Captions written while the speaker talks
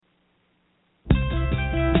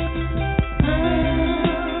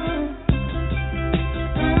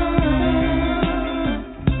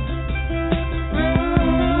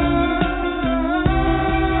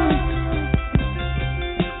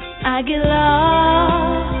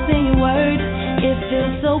lost in your words. It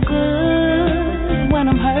feels so good when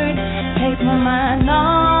I'm hurt. Takes my mind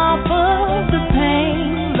off of the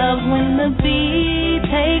pain. Love when the beat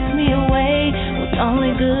takes me away with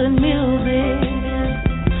only good music.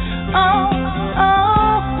 Oh,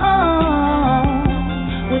 oh, oh,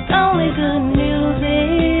 with only good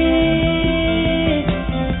music.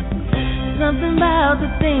 Something about the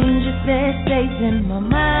things you said stays in my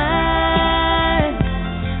mind.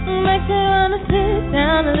 Makes me wanna sit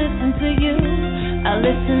down and listen to you. I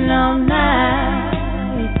listen all night.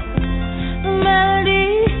 The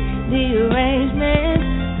melody, the arrangement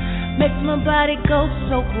makes my body go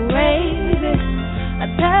so crazy. I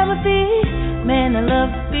tap a beat, man, I love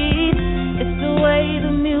the beat. It's the way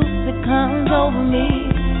the music comes over me.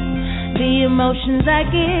 The emotions I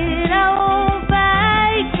get, I won't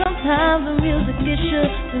fight. Sometimes the music gets sure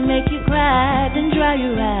to make you cry, then dry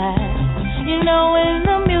your eyes. You know when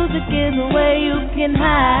the music is away, you can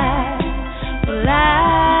hide. But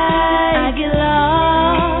I get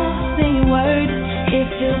lost in your words. It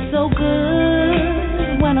feels so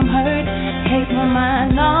good when I'm hurt. Takes my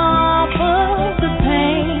mind off of the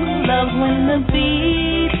pain. Love when the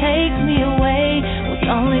beat takes me away with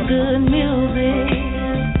only good music.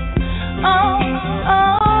 Oh,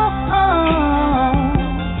 oh, oh,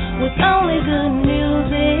 with only good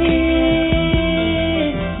music.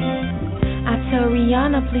 I tell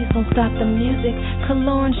Rihanna, please don't stop the music.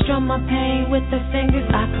 Lauren strum my pain with her fingers.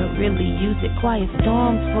 I could really use it. Quiet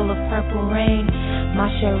storms full of purple rain. My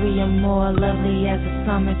Sharia more lovely as a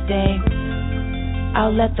summer day.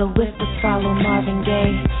 I'll let the whispers follow Marvin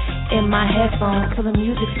Gaye in my headphones till the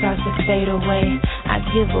music starts to fade away. I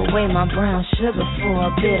give away my brown sugar for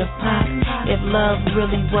a bit of pop. If love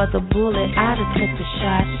really was a bullet, I'd have took the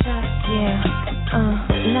shot. Yeah.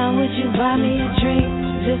 Now would you buy me a drink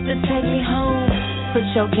just to take me home? Put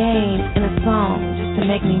your game in a song just to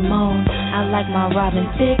make me moan. I like my Robin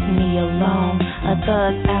Thicke, me alone. A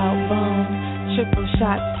thug album, triple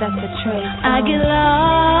shots, that's a trace. I get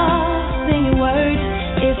lost in your words.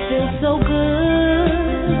 It feels so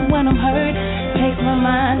good when I'm hurt. Takes my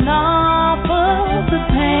mind off of the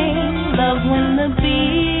pain. Love when the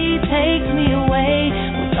beat takes me away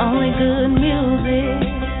with only good music.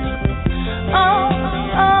 Oh,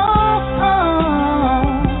 oh, oh,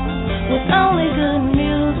 with only good music.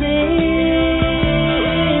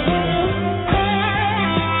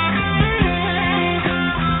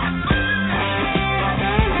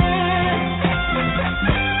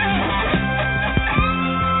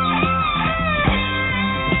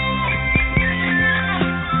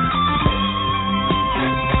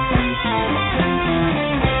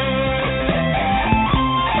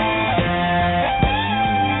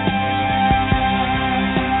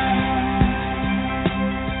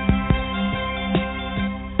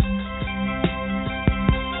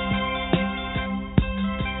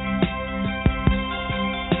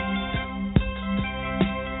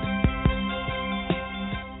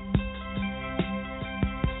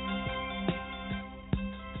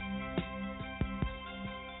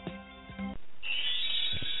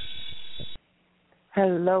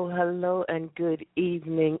 Hello, and good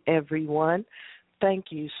evening, everyone. Thank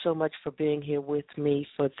you so much for being here with me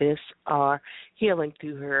for this, our Healing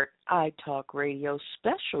Through Her iTalk Radio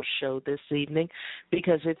special show this evening,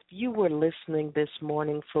 because if you were listening this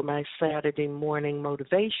morning for my Saturday morning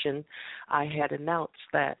motivation, I had announced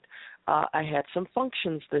that I had some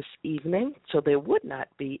functions this evening, so there would not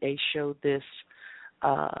be a show this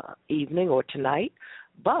evening or tonight,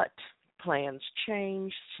 but plans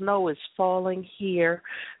change. Snow is falling here,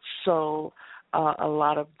 so a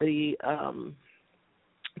lot of the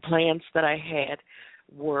plans that I had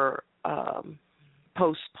were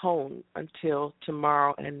postponed until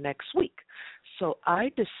tomorrow and next week. So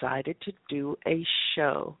I decided to do a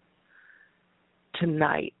show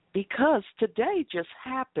tonight because today just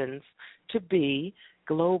happens to be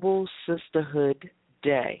Global Sisterhood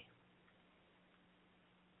Day.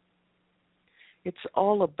 It's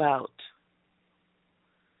all about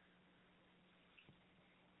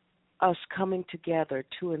us coming together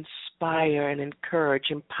to inspire and encourage,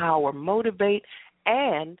 empower, motivate,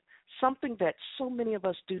 and something that so many of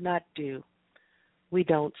us do not do, we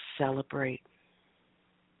don't celebrate.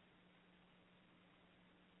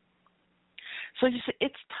 So you see,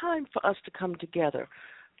 it's time for us to come together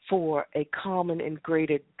for a common and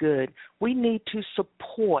greater good. We need to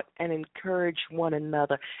support and encourage one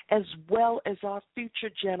another as well as our future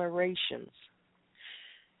generations.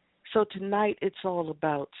 So tonight it's all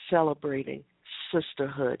about celebrating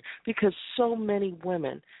sisterhood because so many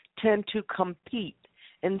women tend to compete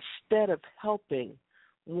instead of helping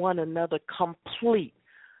one another complete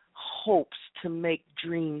hopes to make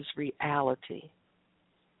dreams reality.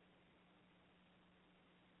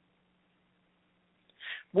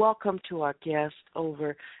 Welcome to our guest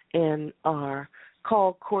over in our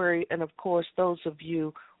call query, and of course, those of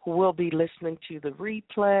you who will be listening to the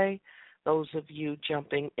replay, those of you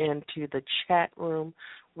jumping into the chat room,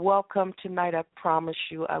 welcome tonight. I promise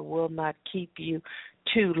you I will not keep you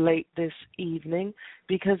too late this evening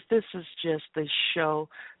because this is just a show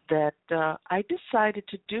that I decided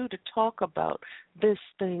to do to talk about this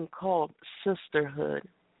thing called sisterhood.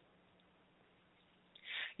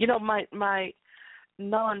 You know, my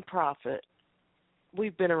nonprofit,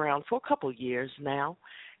 we've been around for a couple years now,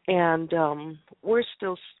 and we're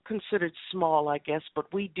still considered small, I guess,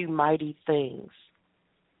 but we do mighty things.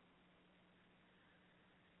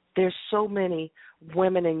 There's so many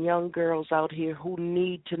women and young girls out here who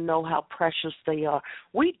need to know how precious they are.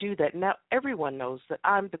 We do that. Now, everyone knows that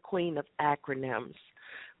I'm the queen of acronyms.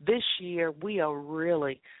 This year, we are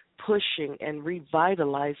really pushing and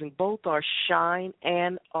revitalizing both our Shine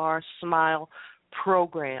and our Smile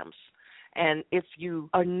programs. And if you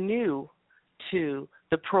are new to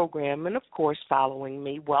the program and, of course, following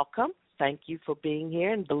me, welcome. Thank you for being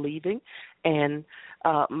here and believing in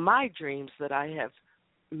my dreams that I have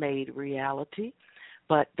made reality.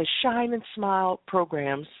 But the Shine and Smile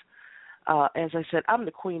programs, as I said, I'm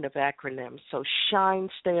the queen of acronyms. So SHINE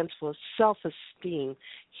stands for self-esteem,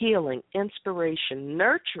 healing, inspiration,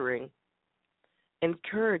 nurturing,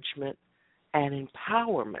 encouragement, and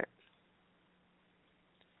empowerment.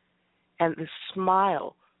 And the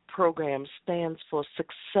SMILE program stands for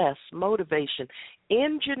success, motivation,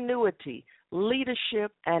 ingenuity,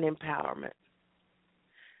 leadership, and empowerment.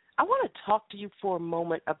 I want to talk to you for a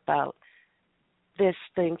moment about this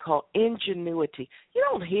thing called ingenuity. You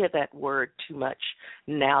don't hear that word too much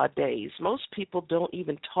nowadays. Most people don't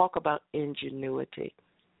even talk about ingenuity.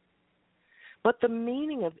 But the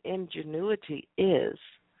meaning of ingenuity is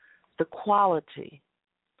the quality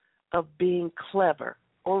of being clever,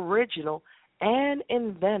 original, and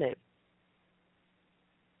inventive,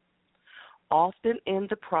 often in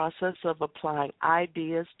the process of applying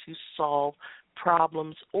ideas to solve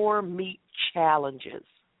problems or meet challenges.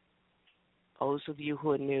 Those of you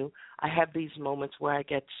who are new, I have these moments where I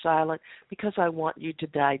get silent because I want you to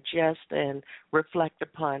digest and reflect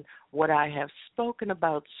upon what I have spoken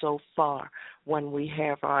about so far when we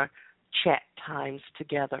have our chat times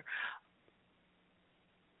together.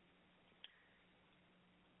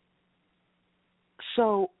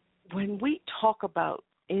 So when we talk about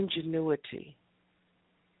ingenuity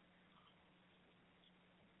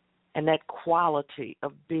and that quality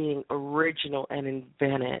of being original and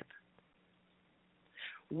inventive,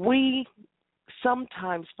 we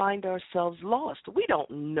sometimes find ourselves lost. We don't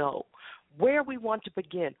know where we want to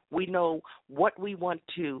begin. We know what we want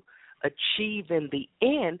to achieve in the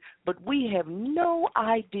end, but we have no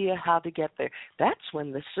idea how to get there. That's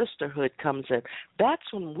when the sisterhood comes in. That's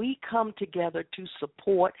when we come together to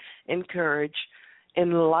support, encourage,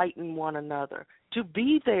 enlighten one another, to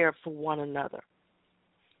be there for one another.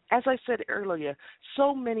 As I said earlier,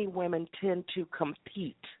 so many women tend to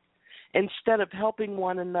compete instead of helping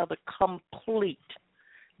one another complete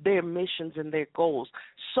their missions and their goals.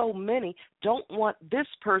 So many don't want this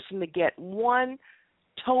person to get one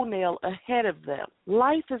toenail ahead of them.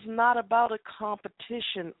 Life is not about a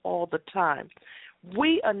competition all the time.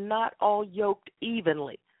 We are not all yoked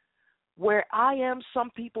evenly. Where I am, some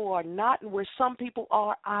people are not, and where some people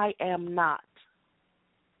are, I am not.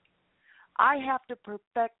 I have to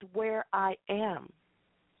perfect where I am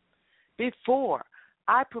before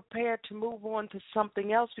I prepare to move on to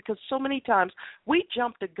something else, because so many times we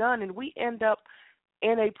jump the gun and we end up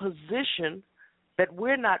in a position that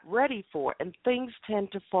we're not ready for, and things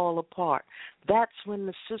tend to fall apart. That's when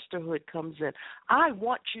the sisterhood comes in. I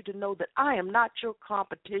want you to know that I am not your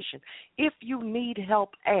competition. If you need help,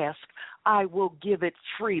 ask. I will give it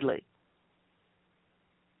freely.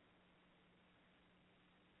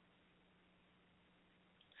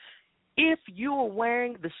 If you're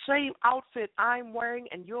wearing the same outfit I'm wearing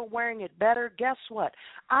and you're wearing it better, guess what?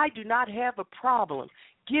 I do not have a problem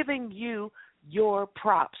giving you your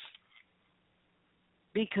props,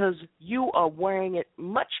 because you are wearing it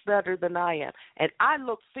much better than I am. And I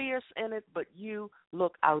look fierce in it, but you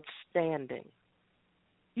look outstanding.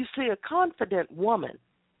 You see, a confident woman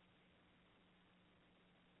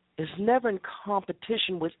is never in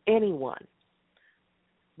competition with anyone.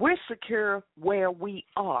 We're secure where we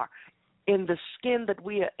are, in the skin that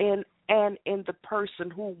we are in, and in the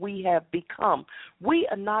person who we have become. We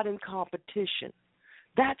are not in competition.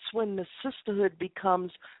 That's when the sisterhood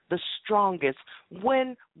becomes the strongest,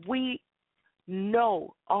 when we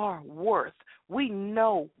know our worth. We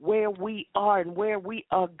know where we are and where we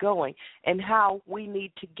are going and how we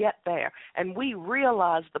need to get there. And we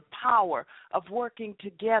realize the power of working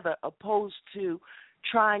together opposed to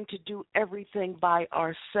trying to do everything by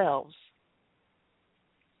ourselves.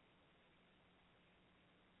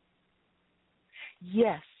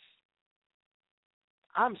 Yes,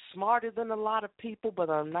 I'm smarter than a lot of people, but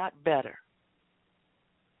I'm not better.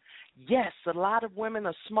 Yes, a lot of women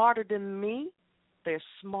are smarter than me. They're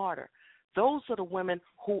smarter. Those are the women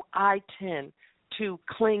who I tend to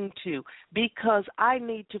cling to because I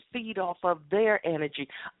need to feed off of their energy.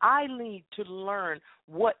 I need to learn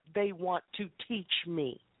what they want to teach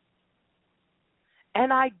me.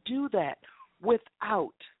 And I do that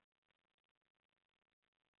without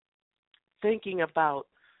thinking about,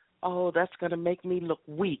 oh, that's going to make me look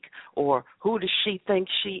weak, or who does she think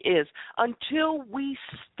she is? Until we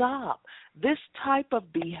stop this type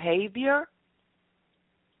of behavior,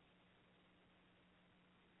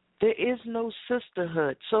 there is no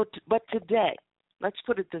sisterhood. But today, let's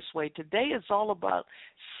put it this way, today is all about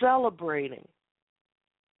celebrating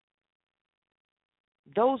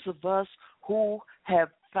those of us who have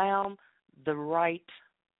found the right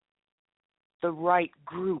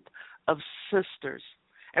group of sisters.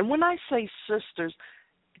 And when I say sisters,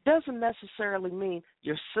 it doesn't necessarily mean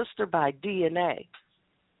your sister by DNA.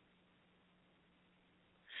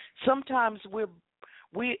 Sometimes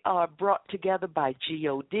we are brought together by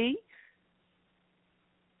God,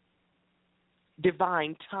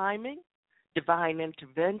 divine timing, divine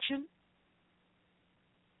intervention.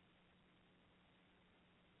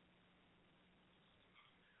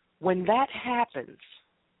 When that happens,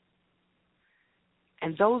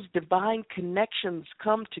 and those divine connections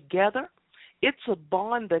come together, it's a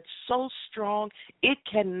bond that's so strong it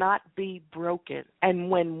cannot be broken. And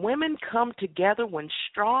when women come together, when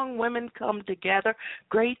strong women come together,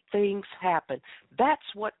 great things happen. That's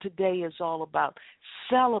what today is all about,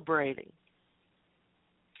 celebrating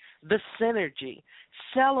the synergy,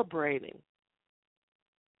 celebrating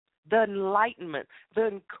the enlightenment, the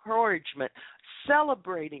encouragement,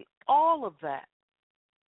 celebrating all of that.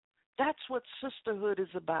 That's what sisterhood is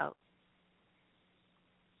about.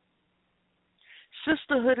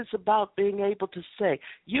 Sisterhood is about being able to say,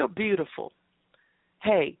 you're beautiful.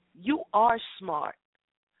 Hey, you are smart.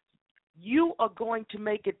 You are going to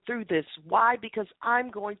make it through this. Why? Because I'm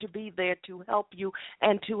going to be there to help you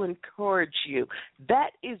and to encourage you.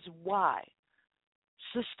 That is why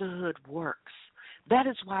sisterhood works. That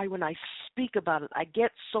is why when I speak about it, I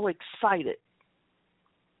get so excited.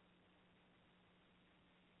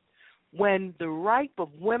 When the ripe of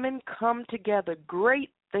women come together, great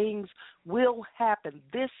things will happen.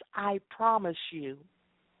 This I promise you.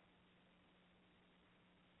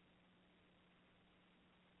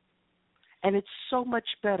 And it's so much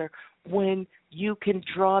better when you can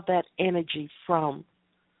draw that energy from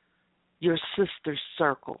your sister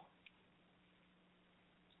circle.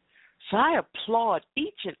 So I applaud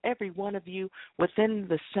each and every one of you within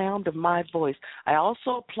the sound of my voice. I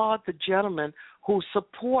also applaud the gentlemen who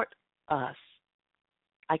support us.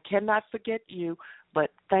 I cannot forget you, but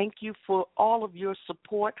thank you for all of your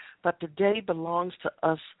support. But today belongs to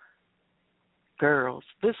us girls.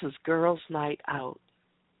 This is Girls' Night Out.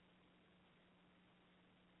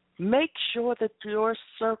 Make sure that your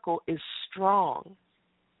circle is strong.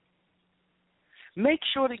 Make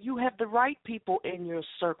sure that you have the right people in your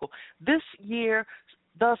circle. This year,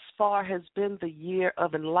 thus far, has been the year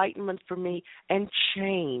of enlightenment for me and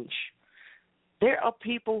change. There are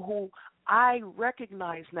people who I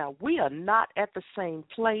recognize now. We are not at the same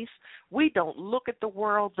place. We don't look at the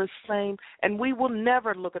world the same, and we will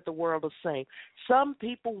never look at the world the same. Some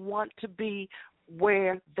people want to be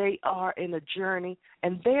where they are in a journey,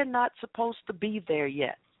 and they're not supposed to be there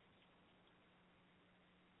yet.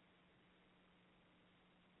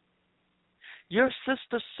 Your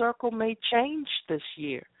sister circle may change this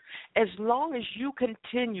year. As long as you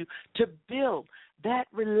continue to build that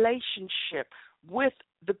relationship with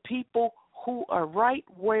the people who are right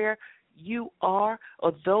where you are,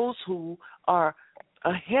 or those who are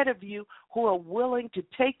ahead of you, who are willing to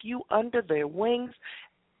take you under their wings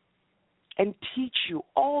and teach you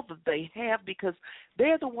all that they have, because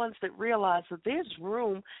they're the ones that realize that there's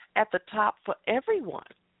room at the top for everyone.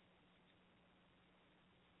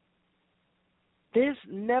 There's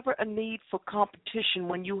never a need for competition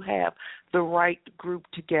when you have the right group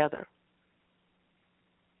together.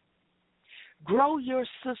 Grow your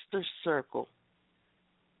sister circle.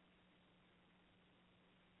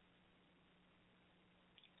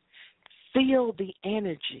 Feel the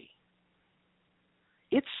energy.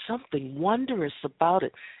 It's something wondrous about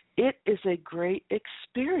it. It is a great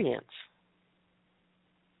experience.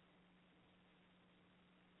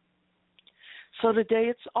 So today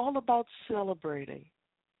it's all about celebrating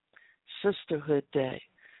Sisterhood Day.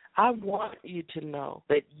 I want you to know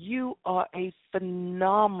that you are a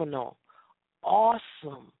phenomenal,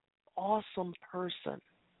 awesome, awesome person.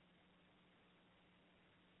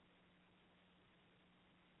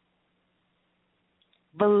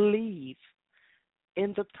 Believe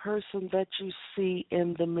in the person that you see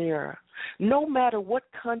in the mirror. No matter what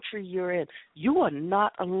country you're in, you are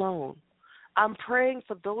not alone. I'm praying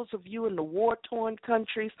for those of you in the war-torn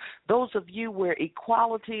countries, those of you where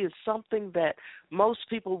equality is something that most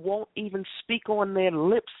people won't even speak on their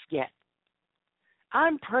lips yet.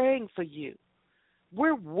 I'm praying for you.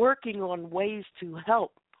 We're working on ways to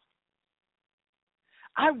help.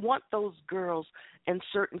 I want those girls in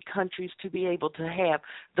certain countries to be able to have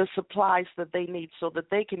the supplies that they need so that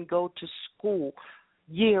they can go to school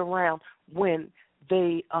year-round when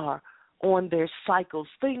they are on their cycles,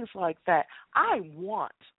 things like that. I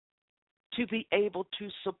want to be able to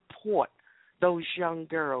support those young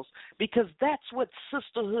girls because that's what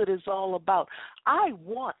sisterhood is all about. I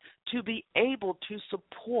want to be able to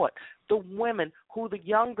support the women who the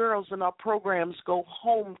young girls in our programs go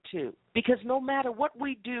home to because no matter what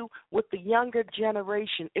we do with the younger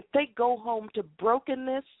generation, if they go home to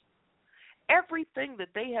brokenness, everything that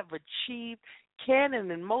they have achieved can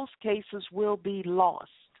and in most cases will be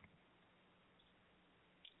lost.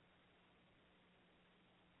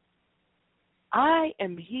 I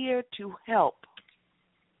am here to help.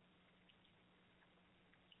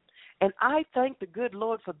 And I thank the good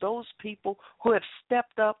Lord for those people who have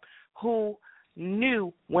stepped up, who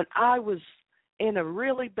knew when I was in a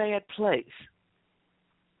really bad place.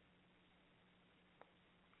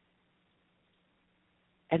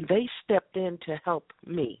 And they stepped in to help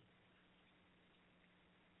me.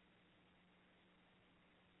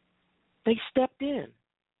 They stepped in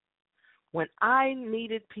when I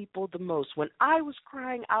needed people the most. When I was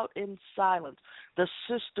crying out in silence, the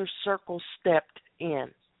sister circle stepped in.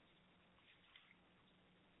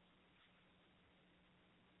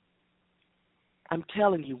 I'm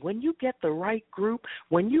telling you, when you get the right group,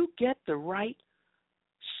 when you get the right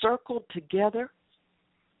circle together,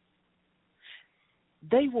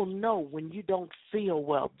 they will know when you don't feel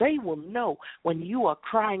well. They will know when you are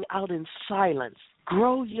crying out in silence.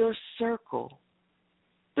 Grow your circle.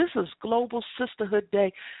 This is Global Sisterhood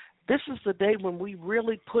Day. This is the day when we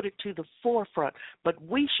really put it to the forefront, but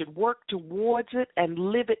we should work towards it and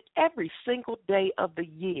live it every single day of the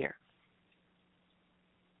year.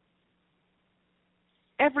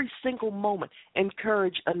 Every single moment,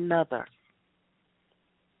 encourage another.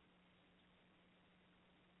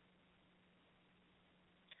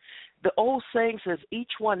 The old saying says,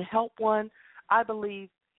 each one help one. I believe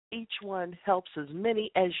each one helps as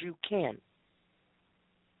many as you can.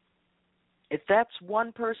 If that's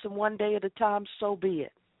one person one day at a time, so be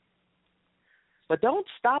it. But don't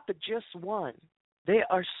stop at just one. There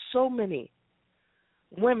are so many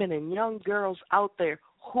women and young girls out there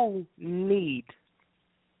who need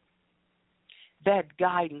that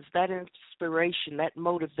guidance, that inspiration, that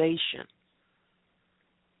motivation.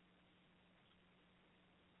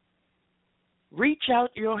 Reach out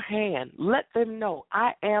your hand. Let them know,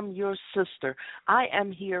 I am your sister. I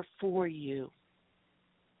am here for you.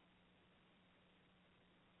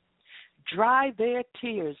 Dry their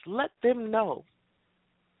tears. Let them know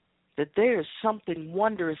that there is something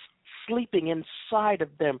wondrous sleeping inside of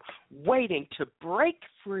them, waiting to break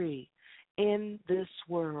free in this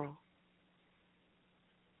world.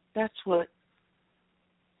 That's what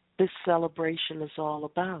this celebration is all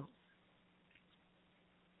about.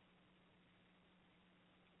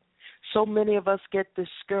 So many of us get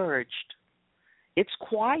discouraged. It's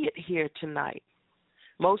quiet here tonight.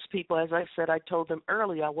 Most people, as I said, I told them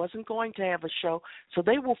earlier I wasn't going to have a show, so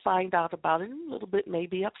they will find out about it in a little bit, may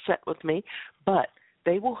be upset with me, but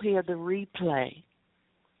they will hear the replay.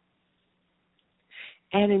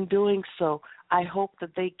 And in doing so, I hope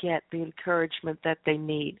that they get the encouragement that they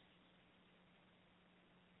need.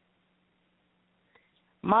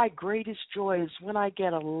 My greatest joy is when I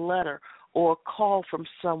get a letter or a call from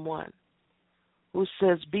someone who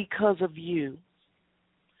says, because of you,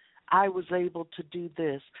 I was able to do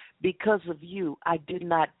this. Because of you, I did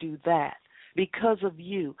not do that. Because of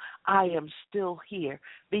you, I am still here.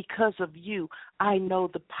 Because of you, I know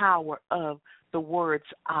the power of the words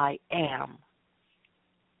I am.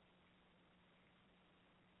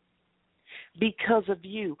 Because of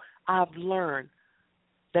you, I've learned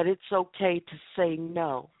that it's okay to say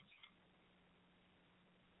no.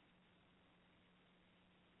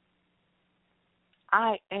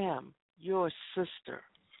 I am your sister.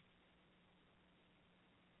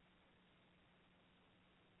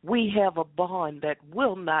 We have a bond that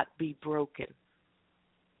will not be broken,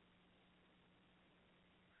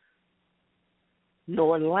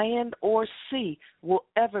 nor land or sea will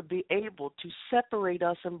ever be able to separate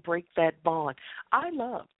us and break that bond. I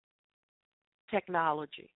love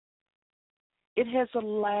technology. It has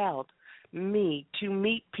allowed me to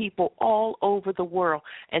meet people all over the world,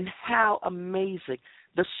 and how amazing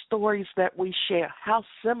the stories that we share, how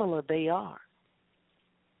similar they are.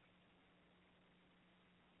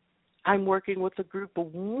 I'm working with a group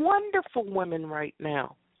of wonderful women right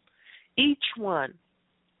now. Each one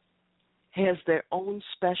has their own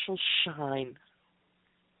special shine.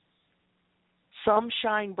 Some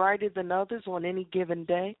shine brighter than others on any given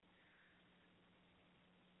day.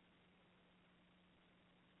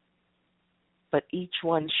 But each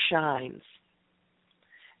one shines,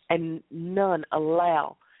 and none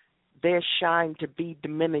allow their shine to be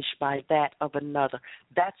diminished by that of another.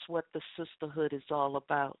 That's what the sisterhood is all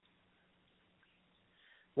about.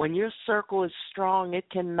 When your circle is strong, it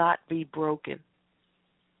cannot be broken.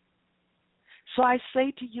 So I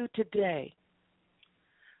say to you today,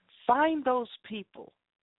 find those people,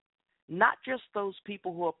 not just those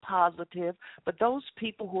people who are positive, but those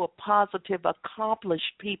people who are positive,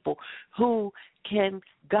 accomplished people who can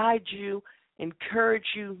guide you, encourage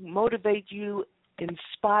you, motivate you,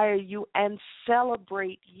 inspire you, and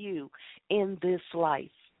celebrate you in this life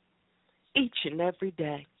each and every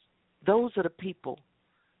day. Those are the people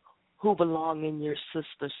who belong in your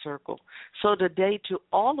sister circle. So today, to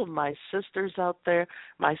all of my sisters out there,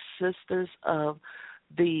 my sisters of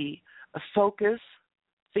the Focus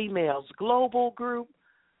Females Global Group,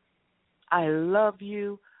 I love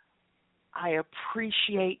you. I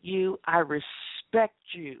appreciate you. I respect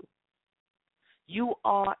you. You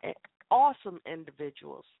are awesome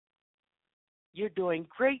individuals. You're doing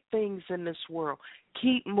great things in this world.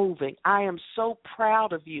 Keep moving. I am so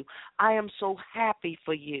proud of you. I am so happy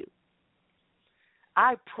for you.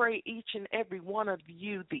 I pray each and every one of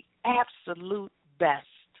you the absolute best,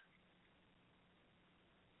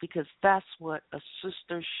 because that's what a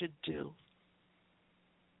sister should do.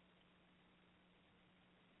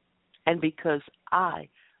 And because I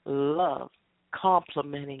love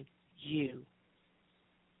complimenting you.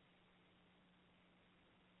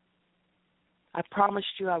 I promised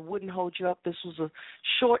you I wouldn't hold you up. This was a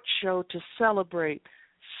short show to celebrate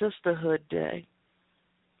Sisterhood Day.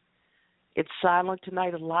 It's silent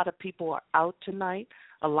tonight. A lot of people are out tonight.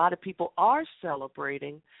 A lot of people are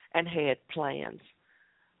celebrating and had plans.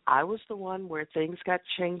 I was the one where things got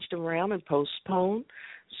changed around and postponed.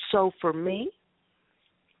 So for me,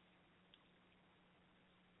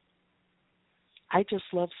 I just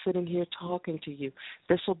love sitting here talking to you.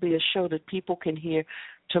 This will be a show that people can hear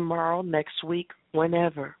tomorrow, next week,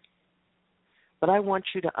 whenever. But I want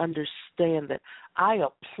you to understand that I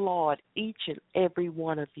applaud each and every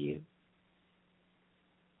one of you.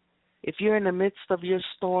 If you're in the midst of your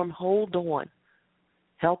storm, hold on.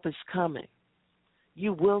 Help is coming.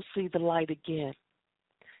 You will see the light again.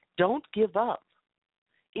 Don't give up.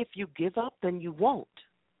 If you give up, then you won't.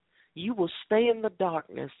 You will stay in the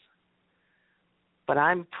darkness. But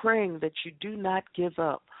I'm praying that you do not give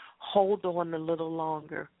up. Hold on a little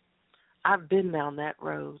longer. I've been down that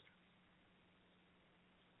road.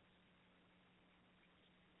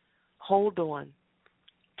 Hold on.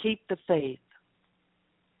 Keep the faith.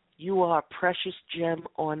 You are a precious gem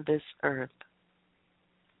on this earth.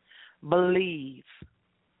 Believe.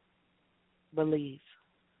 Believe.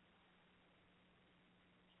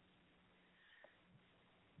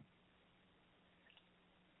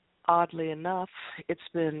 Oddly enough, it's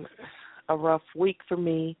been a rough week for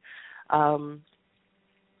me.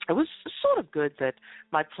 It was sort of good that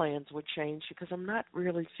my plans would change because I'm not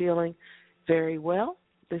really feeling very well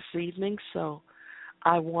this evening, so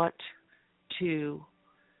I want to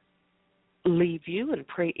leave you and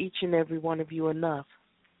pray each and every one of you enough.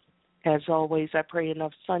 As always, I pray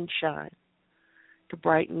enough sunshine to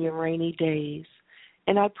brighten your rainy days,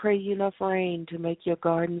 and I pray enough rain to make your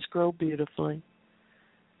gardens grow beautifully.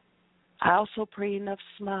 I also pray enough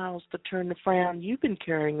smiles to turn the frown you've been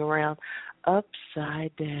carrying around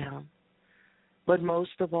upside down. But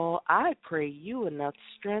most of all, I pray you enough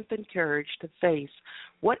strength and courage to face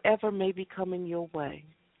whatever may be coming your way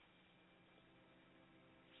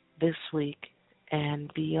this week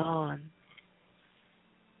and beyond.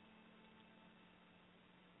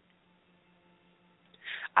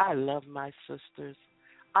 I love my sisters.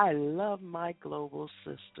 I love my global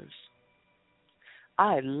sisters.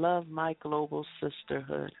 I love my global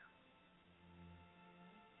sisterhood.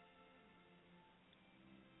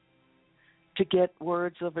 to get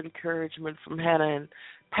words of encouragement from Hannah in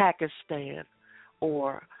Pakistan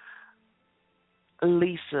or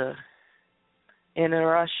Lisa in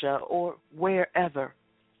Russia or wherever,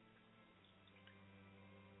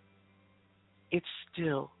 it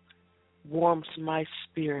still warms my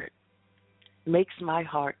spirit, makes my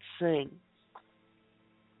heart sing.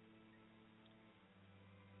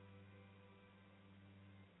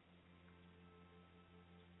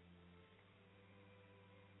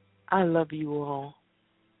 I love you all.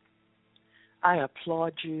 I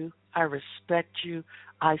applaud you. I respect you.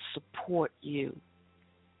 I support you.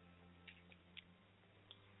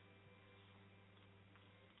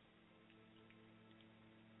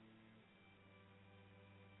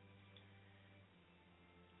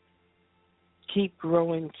 Keep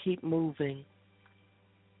growing, keep moving.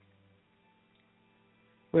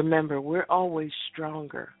 Remember, we're always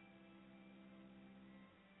stronger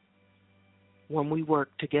when we work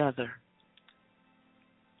together.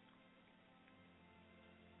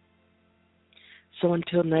 So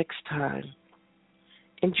until next time,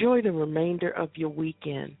 enjoy the remainder of your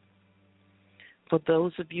weekend. For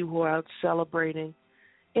those of you who are out celebrating,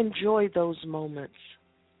 enjoy those moments.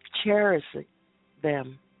 Cherish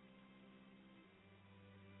them.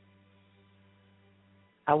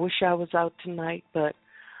 I wish I was out tonight, but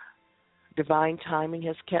divine timing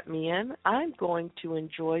has kept me in. I'm going to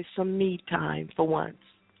enjoy some me time for once.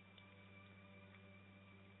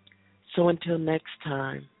 So until next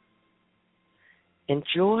time,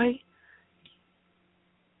 enjoy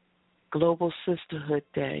Global Sisterhood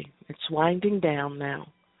Day. It's winding down now,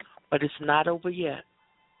 but it's not over yet.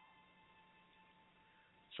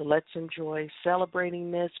 So let's enjoy celebrating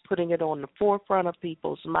this, putting it on the forefront of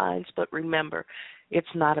people's minds. But remember, it's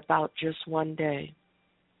not about just one day.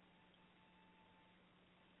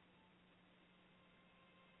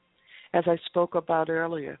 As I spoke about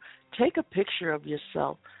earlier, take a picture of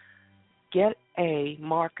yourself. Get a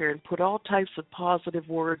marker and put all types of positive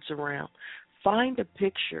words around. Find a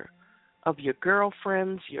picture of your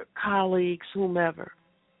girlfriends, your colleagues, whomever.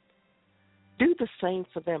 Do the same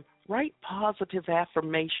for them. Write positive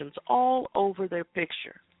affirmations all over their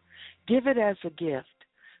picture. Give it as a gift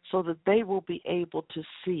so that they will be able to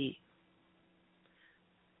see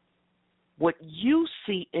what you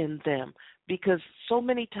see in them, because so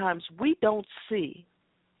many times we don't see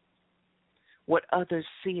what others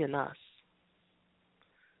see in us.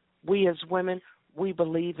 We as women, we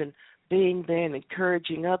believe in being there and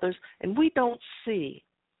encouraging others, and we don't see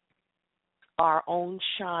our own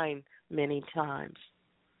shine many times.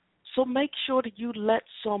 So make sure that you let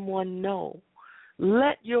someone know.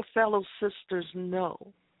 Let your fellow sisters know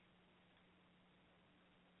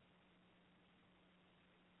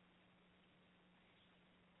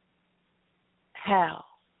how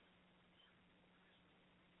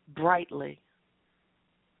brightly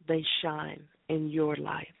they shine in your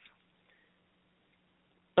life.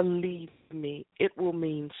 Believe me, it will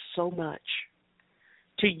mean so much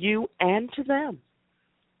to you and to them.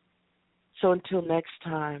 So until next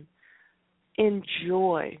time,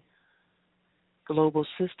 enjoy Global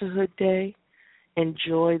Sisterhood Day.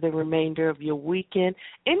 Enjoy the remainder of your weekend.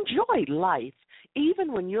 Enjoy life,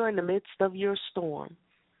 even when you're in the midst of your storm.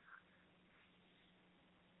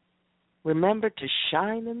 Remember to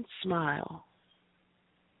shine and smile.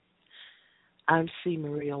 I'm C.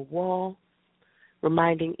 Maria Wall,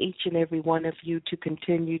 reminding each and every one of you to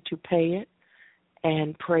continue to pay it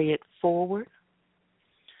and pray it forward.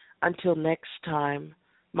 Until next time,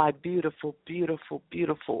 my beautiful, beautiful,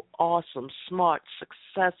 beautiful, awesome, smart,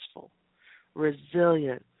 successful,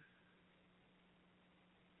 resilient,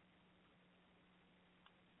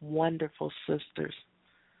 wonderful sisters,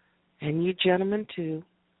 and you gentlemen too.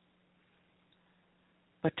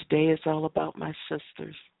 But today is all about my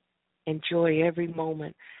sisters. Enjoy every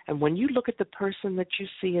moment. And when you look at the person that you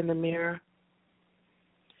see in the mirror,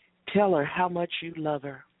 tell her how much you love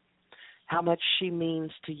her, how much she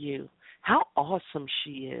means to you, how awesome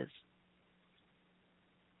she is.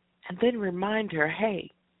 And then remind her,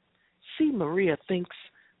 hey, see, Maria thinks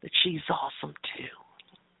that she's awesome too.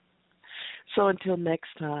 So until next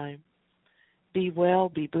time, be well,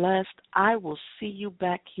 be blessed. I will see you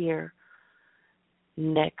back here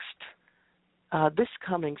this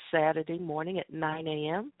coming Saturday morning at 9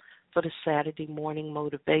 a.m. for the Saturday morning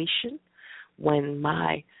motivation, when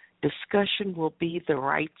my discussion will be the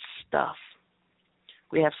right stuff.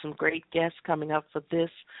 We have some great guests coming up for this,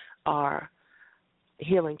 our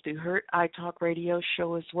Healing Through Hurt iTalk radio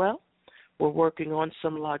show as well. We're working on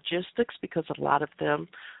some logistics because a lot of them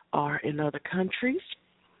are in other countries.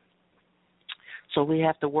 So we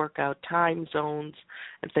have to work out time zones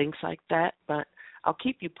and things like that. But I'll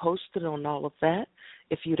keep you posted on all of that.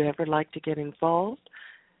 If you'd ever like to get involved,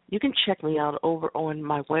 you can check me out over on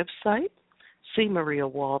my website,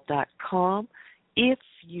 cmariawall.com. If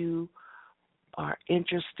you are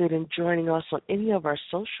interested in joining us on any of our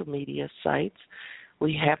social media sites,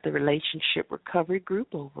 we have the Relationship Recovery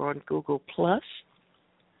Group over on Google+,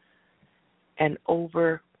 and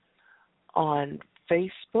over on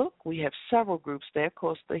Facebook, we have several groups there. Of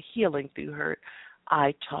course, the Healing Through Hurt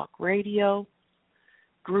iTalk Radio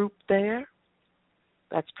group there.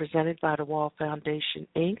 That's presented by the Wall Foundation,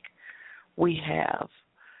 Inc. We have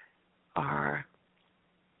our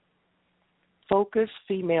Focus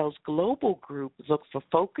Females Global group. Look for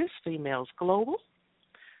Focus Females Global.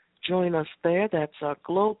 Join us there. That's our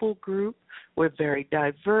global group. We're very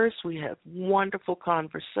diverse. We have wonderful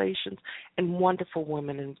conversations and wonderful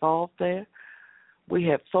women involved there. We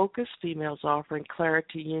have Focus Females Offering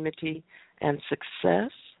Clarity, Unity, and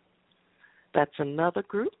Success. That's another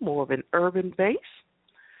group, more of an urban base.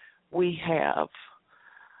 We have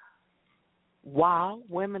WOW,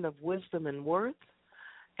 Women of Wisdom and Worth.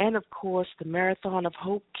 And, of course, the Marathon of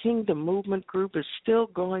Hope Kingdom Movement Group is still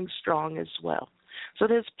going strong as well. So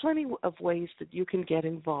there's plenty of ways that you can get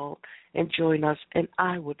involved and join us. And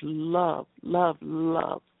I would love, love,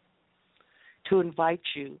 love to invite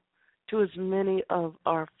you to as many of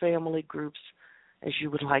our family groups as you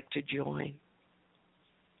would like to join.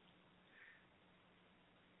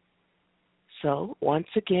 So, once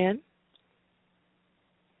again,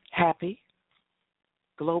 happy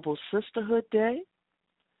Global Sisterhood Day.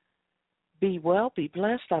 Be well, be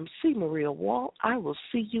blessed. I'm C. Maria Wall. I will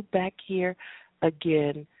see you back here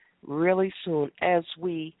again really soon. As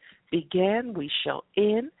we begin, we shall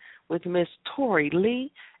end with Miss Tori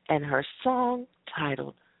Lee and her song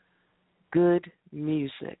titled Good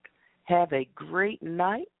Music. Have a great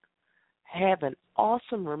night. Have an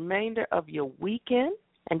awesome remainder of your weekend.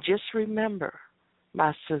 And just remember,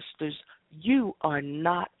 my sisters, you are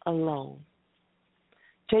not alone.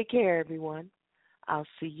 Take care, everyone. I'll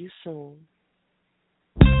see you soon.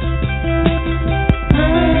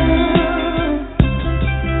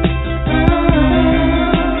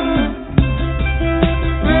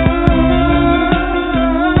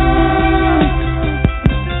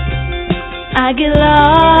 I get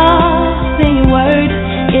lost in your words.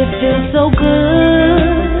 It feels so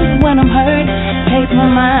good when I'm hurt. Takes my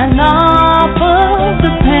mind off of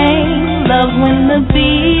the pain. Love when the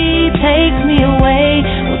beat takes me away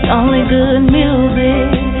with only good music.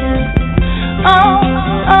 Oh,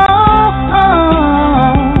 oh,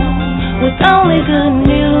 oh, with only good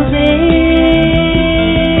music.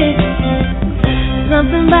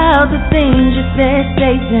 Something about the things you said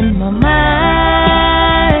stays in my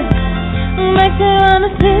mind. Makes me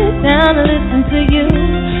wanna sit down and listen to you.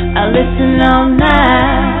 I listen all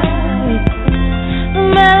night. The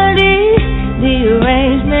melody, the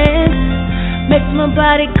arrangement makes my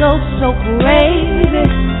body go so crazy.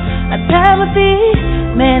 I tell the beat,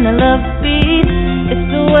 man, I love the beat. It's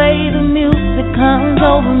the way the music comes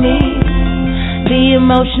over me. The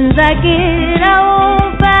emotions I get, I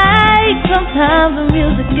won't fight. Sometimes the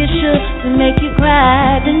music gets sure to make you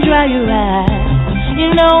cry, then dry your eyes.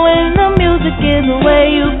 You know when the music is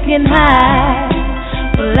away, you can hide.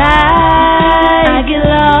 But I get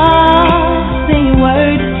lost in your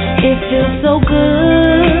words. It feels so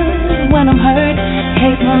good when I'm hurt.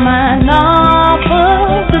 Takes my mind off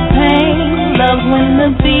of the pain. Love when the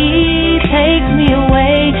beat takes me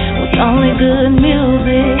away with only good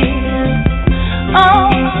music. Oh,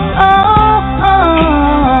 oh,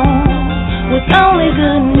 oh, with only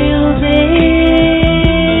good music.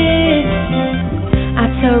 I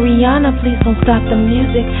tell Rihanna, please don't stop the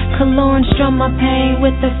music. Lauren strum my pain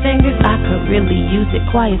with her fingers. I could really use it.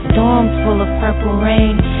 Quiet storms full of purple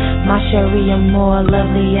rain. My Sharia more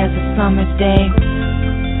lovely as a summer day.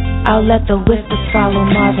 I'll let the whispers follow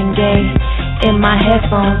Marvin Gaye in my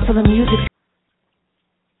headphones till the music